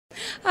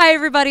Hi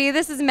everybody,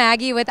 this is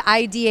Maggie with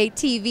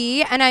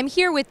IdeateTV, and I'm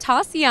here with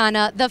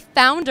Taciana, the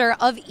founder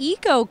of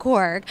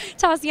EcoCork.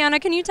 Taciana,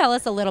 can you tell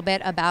us a little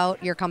bit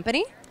about your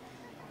company?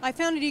 I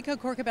founded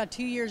EcoCork about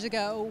 2 years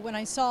ago when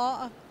I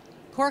saw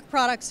cork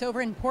products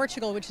over in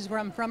Portugal, which is where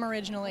I'm from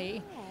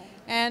originally.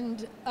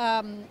 And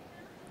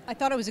I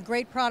thought it was a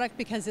great product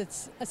because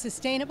it's a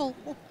sustainable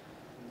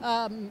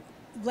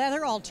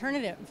leather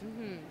alternative.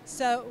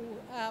 So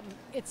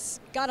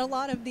it's got a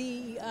lot of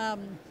the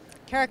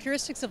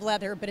characteristics of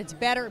leather, but it's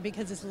better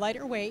because it's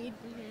lighter weight,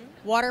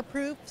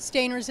 waterproof,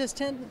 stain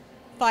resistant,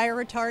 fire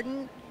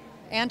retardant,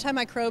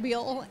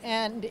 antimicrobial,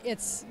 and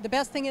the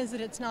best thing is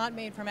that it's not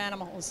made from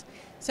animals.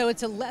 So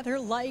it's a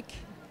leather-like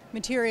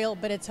material,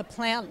 but it's a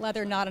plant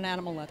leather, not an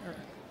animal leather.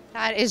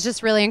 That is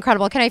just really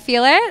incredible. Can I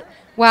feel it?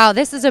 Wow,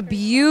 this is a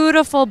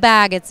beautiful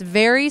bag. It's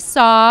very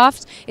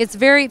soft. It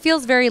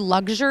feels very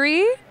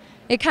luxury.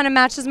 It kind of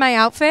matches my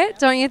outfit,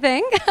 don't you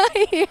think?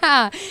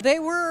 Yeah. They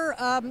were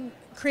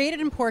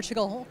created in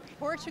Portugal.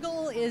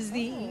 Portugal is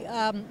the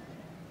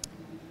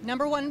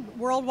 #1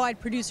 worldwide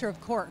producer of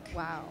cork.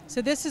 Wow.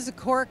 So this is a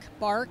cork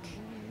bark.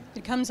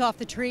 It comes off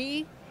the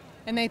tree,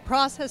 and they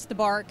process the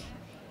bark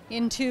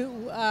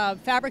into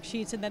fabric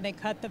sheets, and then they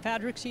cut the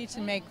fabric sheets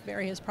and make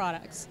various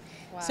products.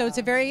 Wow. So it's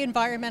a very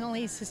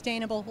environmentally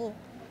sustainable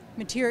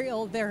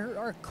material. There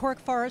are cork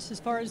forests as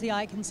far as the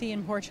eye can see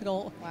in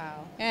Portugal.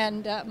 Wow.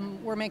 And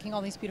we're making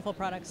all these beautiful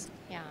products.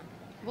 Yeah.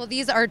 Well,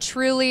 these are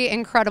truly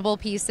incredible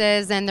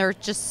pieces, and they're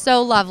just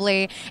so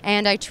lovely,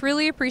 and I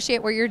truly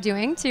appreciate what you're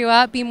doing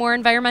to be more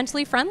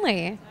environmentally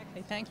friendly.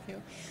 Exactly. Thank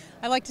you.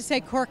 I like to say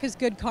cork is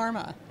good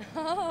karma.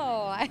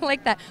 Oh, I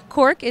like that.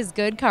 Cork is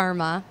good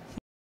karma.